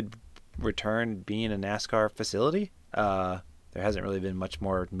 could return being a NASCAR facility. There hasn't really been much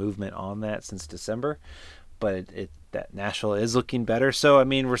more movement on that since December, but that Nashville is looking better. So I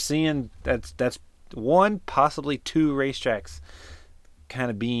mean, we're seeing that's one, possibly two racetracks kind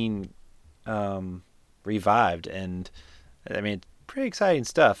of being revived, and I mean, pretty exciting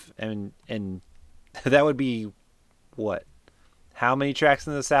stuff. And that would be what? How many tracks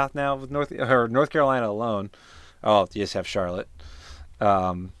in the South now with North Carolina alone? Oh, you just have Charlotte,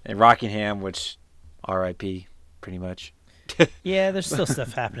 and Rockingham, which RIP, pretty much. Yeah, there's still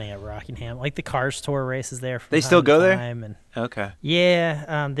stuff happening at Rockingham. Like the Cars Tour races there. They still go there? And Okay.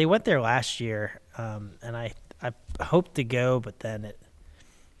 yeah, they went there last year, and I hoped to go, but then it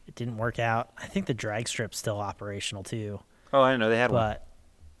didn't work out. I think the drag strip's still operational too. Oh, I didn't know they had one. But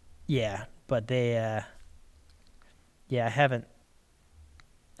yeah, but they I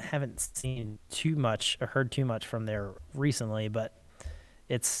haven't seen too much or heard too much from there recently, but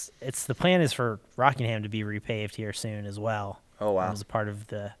it's the plan is for Rockingham to be repaved here soon as well. Oh wow! It was a part of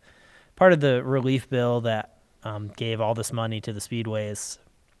the relief bill that gave all this money to the speedways.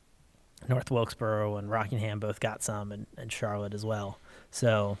 North Wilkesboro and Rockingham both got some, and Charlotte as well.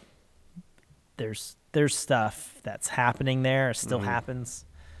 So there's stuff that's happening there. It still happens,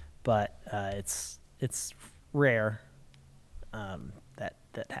 but it's rare that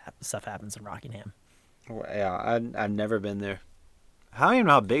stuff happens in Rockingham. Well, yeah, I've never been there. I don't even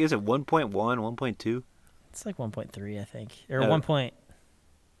know how big is it. 1.1, 1.2. It's like 1.3, I think, or Oh. 1.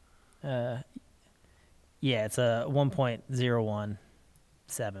 Yeah, it's a 1.017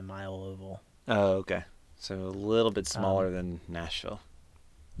 mile oval. Oh, okay. So a little bit smaller than Nashville.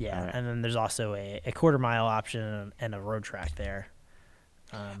 Yeah, All right. and then there's also a quarter mile option and a road track there.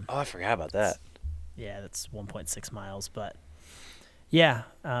 Oh, I forgot about that. Yeah, that's 1.6 miles, but yeah.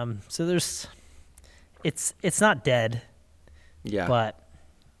 So it's not dead, Yeah, but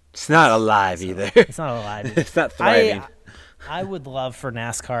it's not alive either. it's not alive. It's not thriving. I would love for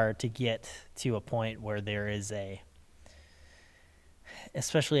NASCAR to get to a point where there is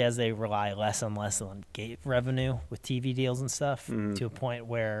especially as they rely less and less on gate revenue with TV deals and stuff, to a point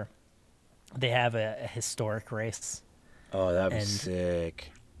where they have a historic race. Oh, that'd be and-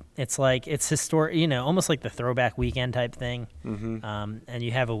 sick. It's like it's historic, almost like the throwback weekend type thing. Mm-hmm. And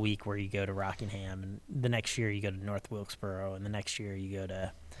you have a week where you go to Rockingham, and the next year you go to North Wilkesboro, and the next year you go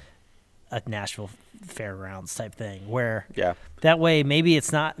to a Nashville Fairgrounds type thing. Where Yeah. that way, maybe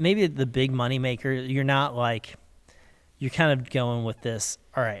it's not maybe the big money maker. You're not like you're kind of going with this.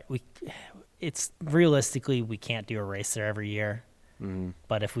 All right, it's realistically we can't do a race there every year. Mm-hmm.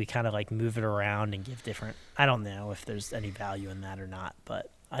 But if we kind of like move it around and give different, I don't know if there's any value in that or not.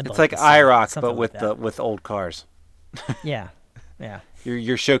 But It's like IROC, but with old cars. yeah.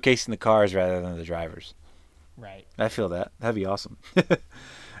 You're showcasing the cars rather than the drivers. Right. I feel that. That'd be awesome.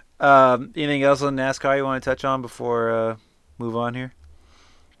 Anything else on NASCAR you want to touch on before move on here?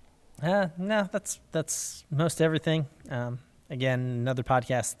 No, that's most everything. Again, another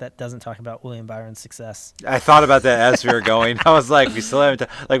podcast that doesn't talk about William Byron's success. I thought about that as we were going. I was like, we still haven't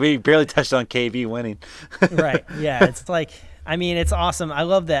we barely touched on KB winning. Right. Yeah. It's like, I mean, it's awesome. I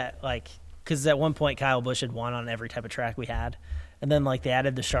love that, like, because at one point Kyle Busch had won on every type of track we had. And then, like, they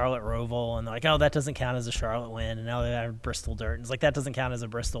added the Charlotte Roval, and they're like, oh, that doesn't count as a Charlotte win. And now they added Bristol Dirt. And it's like, that doesn't count as a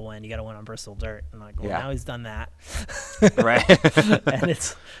Bristol win. You got to win on Bristol Dirt. And, like, well, Yeah. now he's done that. Right. And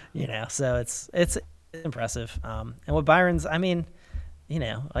it's, so it's impressive. And what Byron's, I mean,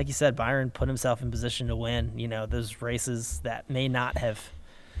 like you said, Byron put himself in position to win, those races that may not have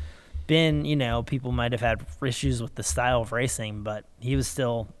been, people might have had issues with the style of racing, but he was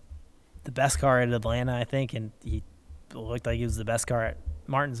still the best car at Atlanta, I think, and he looked like he was the best car at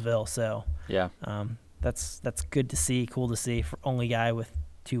Martinsville. So Yeah. that's good to see, cool to see for only guy with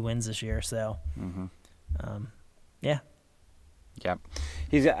 2 wins this year. So yeah. Yeah.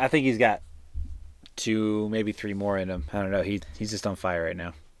 I think he's got 2, maybe 3 more in him. I don't know. He's just on fire right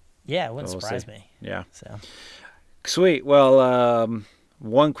now. Yeah, it wouldn't So we'll surprise see. me. Yeah. So Sweet. Well,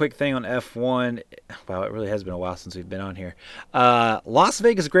 one quick thing on F1. Wow, it really has been a while since we've been on here. Las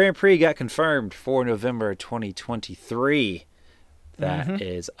Vegas Grand Prix got confirmed for November 2023. That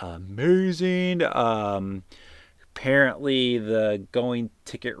is amazing. Apparently, the going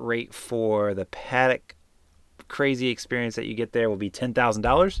ticket rate for the paddock crazy experience that you get there will be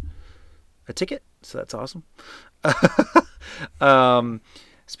 $10,000 a ticket. So that's awesome.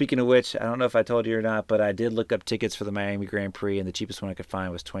 Speaking of which, I don't know if I told you or not, but I did look up tickets for the Miami Grand Prix, and the cheapest one I could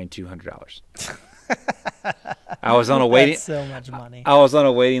find was $2,200. I was on a waiting. That's so much money. I was on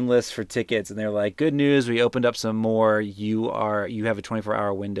a waiting list for tickets, and they're like, "Good news, we opened up some more. You have a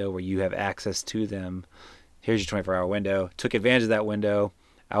 24-hour window where you have access to them. Here's your 24-hour window." Took advantage of that window.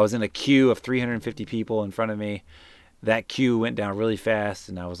 I was in a queue of 350 people in front of me. That queue went down really fast,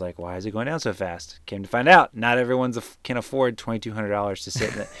 and I was like, "Why is it going down so fast?" Came to find out, not everyone can afford $2,200 to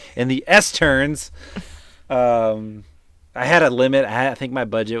sit in the S turns. I had a limit. I think my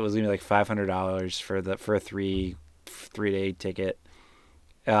budget was going to be like $500 for a three-day ticket.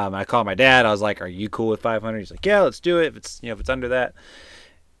 I called my dad. I was like, "Are you cool with $500?" He's like, "Yeah, let's do it. If it's under that."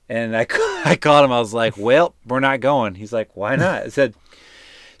 And I called him. I was like, "Well, we're not going." He's like, "Why not?" I said,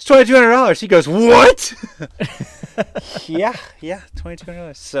 "It's $2,200. He goes, "What?" yeah,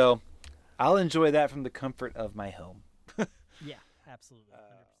 $2,200. So I'll enjoy that from the comfort of my home. Yeah, absolutely. 100%.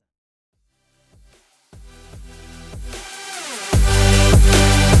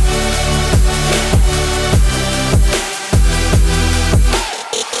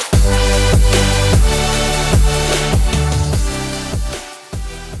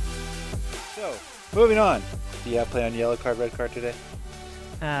 So, moving on. Do you have play on yellow card, red card today?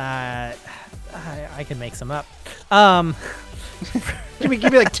 I can make some up. Give me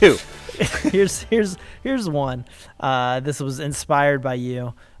like two. Here's one. This was inspired by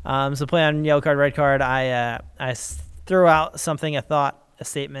you. So play on yellow card, red card. I throw out something, a thought, a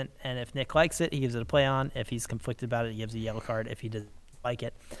statement, and if Nick likes it, he gives it a play on. If he's conflicted about it, he gives a yellow card. If he doesn't like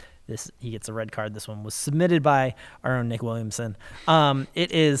it, he gets a red card. This one was submitted by our own Nick Williamson.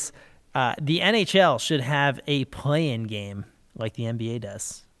 It is the NHL should have a play-in game like the NBA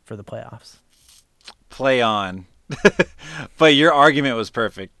does for the playoffs. Play on. But your argument was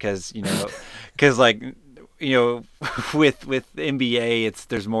perfect because with NBA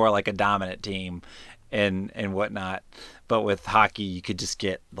there's more like a dominant team and whatnot, but with hockey you could just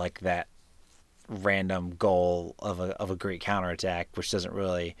get like that random goal of a great counterattack, which doesn't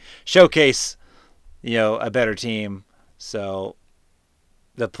really showcase a better team. So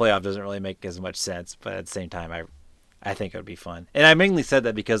the playoff doesn't really make as much sense, but at the same time I think it would be fun. And I mainly said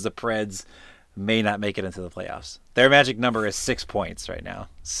that because the Preds may not make it into the playoffs. Their magic number is 6 points right now.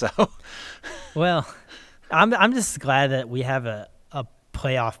 So, well, I'm just glad that we have a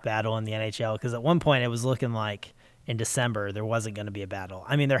playoff battle in the NHL, because at one point it was looking like in December there wasn't going to be a battle.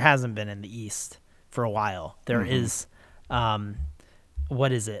 I mean, there hasn't been in the East for a while. There is,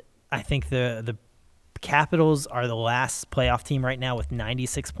 what is it? I think the Capitals are the last playoff team right now with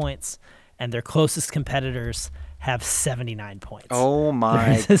 96 points, and their closest competitors have 79 points. Oh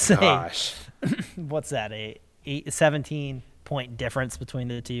my gosh. What's that? A 17-point difference between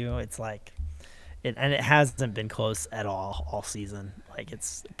the two. It's like and it hasn't been close at all season. Like,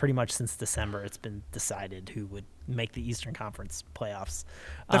 it's pretty much since December it's been decided who would make the Eastern Conference playoffs.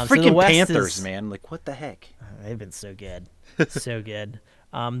 The freaking Panthers, man. Like, what the heck? They've been so good. So good.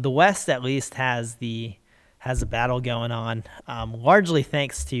 The West at least has a battle going on, largely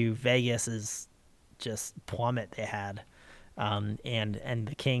thanks to Vegas's just plummet they had, and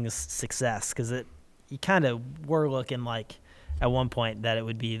the Kings' success, because you kind of were looking like at one point that it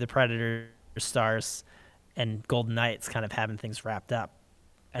would be the Predators, Stars, and Golden Knights kind of having things wrapped up.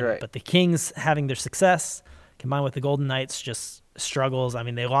 Right. But the Kings having their success combined with the Golden Knights just struggles. I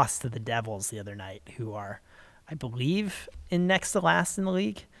mean, they lost to the Devils the other night, who are, I believe, in next to last in the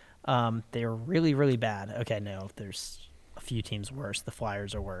league. They were really, really bad. Okay, no, there's a few teams worse. The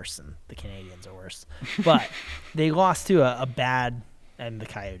Flyers are worse, and the Canadiens are worse. But they lost to a bad, and the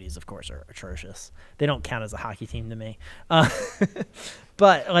Coyotes, of course, are atrocious. They don't count as a hockey team to me.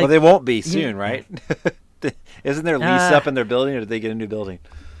 But like, well, they won't be soon, right? Isn't their lease up in their building, or did they get a new building?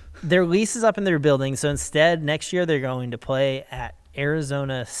 Their lease is up in their building, so instead, next year they're going to play at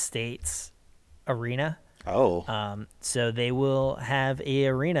Arizona State's arena. Oh. So they will have a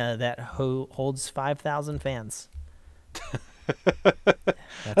arena that holds 5,000 fans.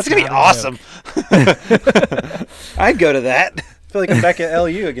 That's going to be awesome. I'd go to that. I feel like I'm back at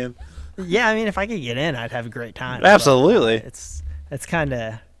LU again. Yeah, I mean, if I could get in, I'd have a great time. Absolutely. That's kind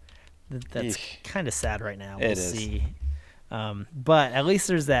of sad right now. We'll It is. see. But at least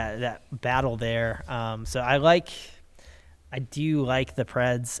there's that battle there. So I do like the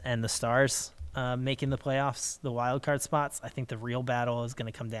Preds and the Stars making the playoffs, the wild card spots. I think the real battle is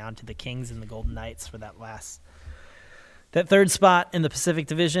going to come down to the Kings and the Golden Knights for that third spot in the Pacific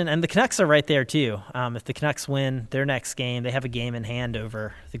Division. And the Canucks are right there too. If the Canucks win their next game, they have a game in hand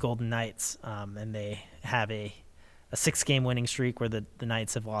over the Golden Knights, and they have a 6-game winning streak where the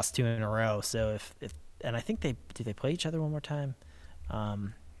Knights have lost 2 in a row. So if and I think they play each other one more time.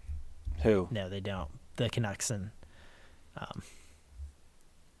 Who? No, they don't. The Canucks and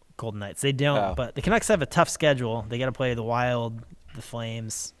Golden Knights. They don't, Oh. but the Canucks have a tough schedule. They got to play the Wild, the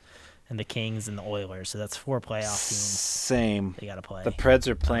Flames, and the Kings and the Oilers. So that's 4 playoff teams Same. they got to play. The Preds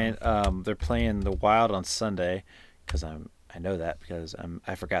are playing. They're playing the Wild on Sunday, because I know that because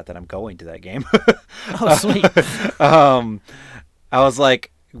I forgot that I'm going to that game. Oh, sweet. I was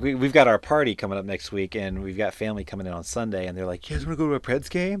like, we've got our party coming up next week, and we've got family coming in on Sunday, and they're like, "You guys want to go to a Preds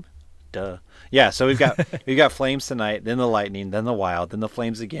game?" Duh. Yeah. So we've got Flames tonight, then the Lightning, then the Wild, then the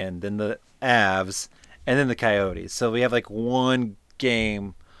Flames again, then the Avs, and then the Coyotes. So we have like one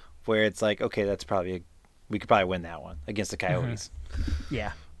game where it's like, okay, we could probably win that one against the Coyotes.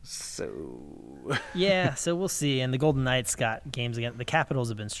 Yeah. So Yeah, so we'll see. And the Golden Knights got games against the Capitals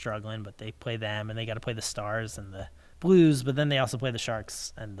have been struggling, but they play them, and they got to play the Stars and the Blues, but then they also play the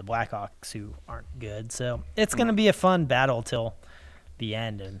Sharks and the Blackhawks, who aren't good. So it's going to be a fun battle till the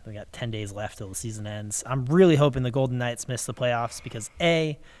end, and we got 10 days left till the season ends. I'm really hoping the Golden Knights miss the playoffs because,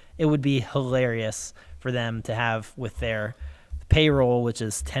 A, it would be hilarious for them to have with their payroll, which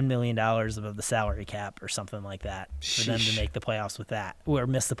is $10 million above the salary cap or something like that, for them to make the playoffs with that, or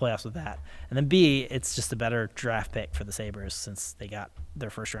miss the playoffs with that. And then B, it's just a better draft pick for the Sabres since they got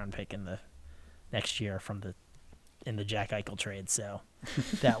their first round pick in the next year in the Jack Eichel trade. So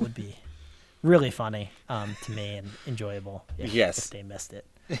that would be really funny to me and enjoyable if they missed it.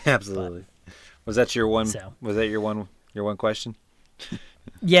 absolutely. Was that your one? So. Was that your one question?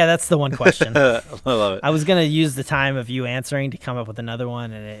 Yeah, that's the one question. I love it. I was going to use the time of you answering to come up with another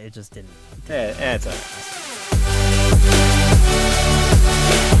one, and it just didn't. Yeah, it's all right.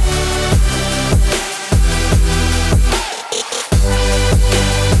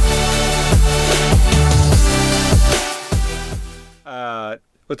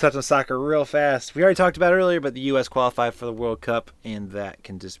 We'll touch on soccer real fast. We already talked about it earlier, but the U.S. qualified for the World Cup, and that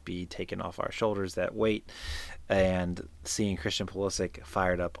can just be taken off our shoulders, that weight. And seeing Christian Pulisic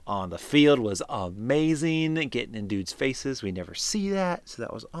fired up on the field was amazing. Getting in dudes' faces, we never see that, so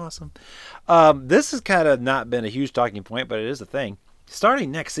that was awesome. This has kind of not been a huge talking point, but it is a thing.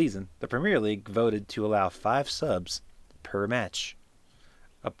 Starting next season, the Premier League voted to allow 5 subs per match,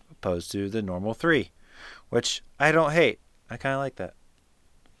 opposed to the normal 3, which I don't hate. I kind of like that.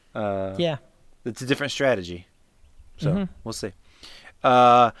 Yeah. It's a different strategy. So we'll see.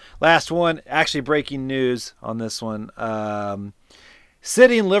 Last one, actually breaking news on this one.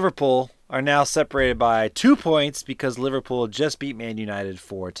 City and Liverpool are now separated by 2 points because Liverpool just beat Man United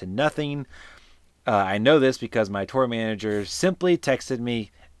 4-0. I know this because my tour manager simply texted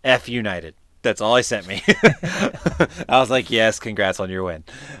me, F United. That's all he sent me. I was like, yes, congrats on your win.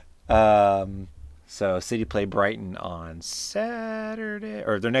 So City play Brighton on Saturday,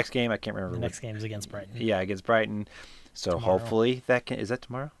 or their next game. I can't remember. The next game's against Brighton. Yeah, against Brighton. So Tomorrow. hopefully is that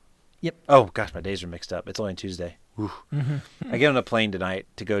tomorrow? Yep. Oh gosh, my days are mixed up. It's only Tuesday. I get on a plane tonight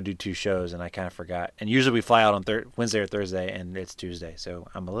to go do 2 shows, and I kind of forgot. And usually we fly out on Wednesday or Thursday, and it's Tuesday, so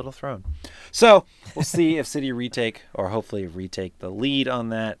I'm a little thrown. So we'll see if City hopefully retake the lead on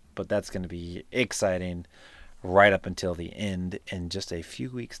that. But that's going to be exciting right up until the end in just a few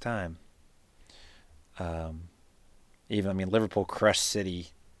weeks' time. Liverpool crushed City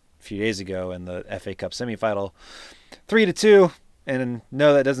a few days ago in the FA Cup semifinal, 3-2. And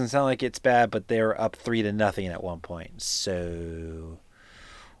no, that doesn't sound like it's bad, but they were up 3-0 at one point. So,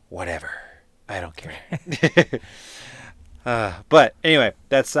 whatever. I don't care. But anyway,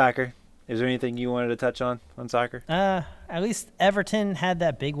 that's soccer. Is there anything you wanted to touch on soccer? At least Everton had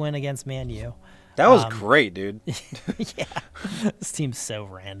that big win against Man U. That was great, dude. Yeah. This team's so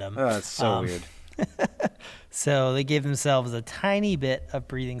random. Oh, it's so weird. So they gave themselves a tiny bit of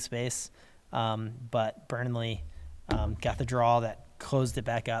breathing space, but Burnley got the draw that closed it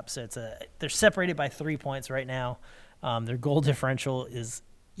back up. So they're separated by 3 points right now. Their goal differential is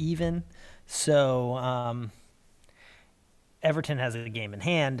even. So Everton has a game in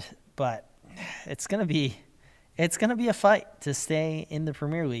hand, but it's gonna be a fight to stay in the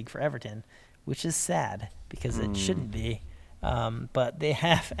Premier League for Everton, which is sad because it shouldn't be. But they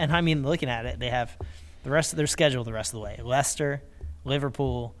have, and looking at it, they have the rest of their schedule the rest of the way: Leicester,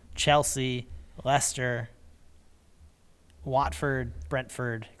 Liverpool, Chelsea, Leicester, Watford,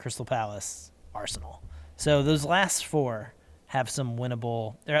 Brentford, Crystal Palace, Arsenal. So those last 4 have some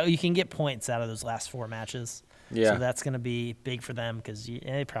winnable. You can get points out of those last 4 matches. Yeah. So that's going to be big for them because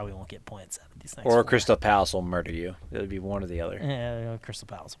they probably won't get points out of these next Or 4. Crystal Palace will murder you. It'll be one or the other. Yeah, Crystal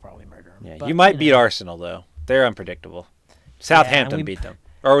Palace will probably murder them. Yeah, But, you might beat Arsenal though. They're unpredictable. Southampton beat them.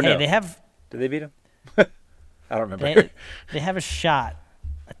 Or no? They have. Did they beat them? I don't remember. They have a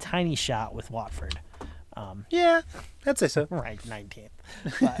tiny shot with Watford. Yeah, I'd say so. ranked 19th.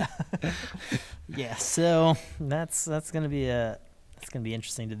 But yeah, so that's gonna be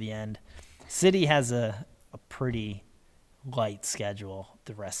interesting to the end. City has a pretty light schedule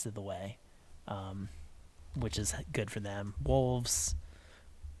the rest of the way, which is good for them. Wolves,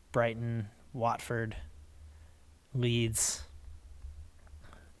 Brighton, Watford, Leeds,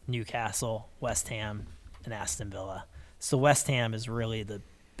 Newcastle, West Ham, and Aston Villa. So West Ham is really the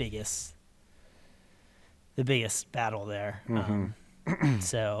biggest battle there.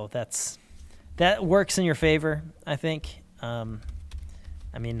 So that works in your favor, I think.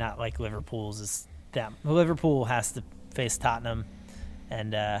 I mean, not like Liverpool's is that. Liverpool has to face Tottenham,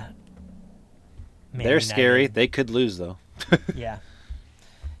 and Man They're United. scary. They could lose though.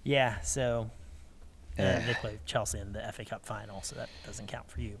 Yeah. So they play Chelsea in the FA Cup final, so that doesn't count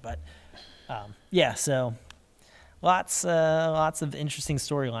for you. But so lots of interesting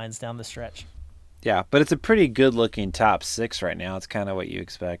storylines down the stretch. Yeah, but it's a pretty good-looking top 6 right now. It's kind of what you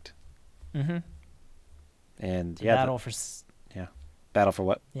expect. Mm-hmm. And The yeah, battle for battle for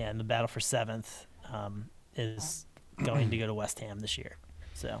what? Yeah, and the battle for 7th is going to go to West Ham this year.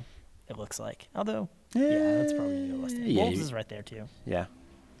 So it looks like. Although, that's probably going to go to West Ham. Yeah, Wolves is right there, too. Yeah,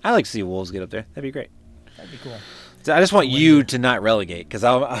 I like to see Wolves get up there. That'd be great. That'd be cool. So I just want you to not relegate, because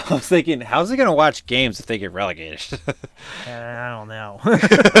I was thinking, how's he going to watch games if they get relegated? I don't know.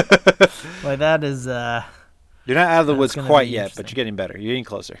 Like, that is... You're not out of the woods gonna quite be yet, interesting. but you're getting better. You're getting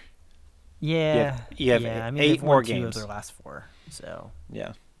closer. Yeah. You have I mean, 8 they've more won 2 games. of their last 4. So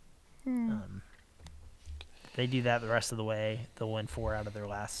Yeah. if they do that the rest of the way, they'll win 4 out of their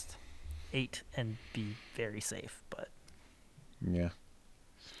last 8 and be very safe. But Yeah.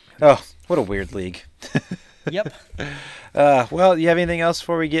 Oh, what a weird league. yep. Well, you have anything else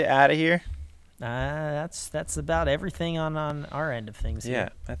before we get out of here? That's about everything on our end of things. Yeah, Here.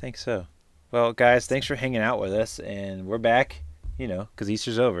 I think so. Well, guys, thanks for hanging out with us, and we're back, because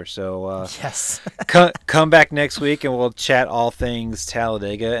Easter's over. So Yes. come back next week, and we'll chat all things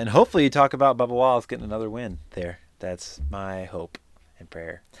Talladega, and hopefully talk about Bubba Wallace getting another win there. That's my hope and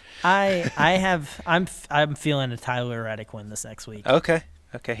prayer. I'm feeling a Tyler Reddick win this next week. Okay.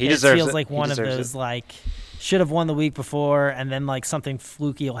 He It deserves it. feels like He one of deserves those it. should have won the week before, and then something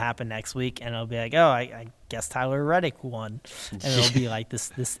fluky will happen next week, and it'll be like, oh, I guess Tyler Reddick won, and it'll be like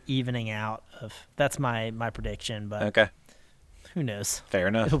this evening out of. That's my prediction, but Okay. who knows? Fair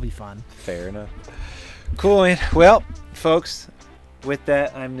enough. It'll be fun. Fair enough. Cool, man. Well, folks, with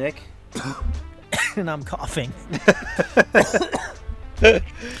that, I'm Nick. And I'm coughing.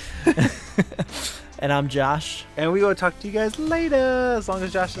 And I'm Josh. And we will talk to you guys later, as long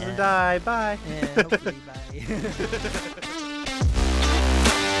as Josh doesn't die. Bye. And hopefully, bye.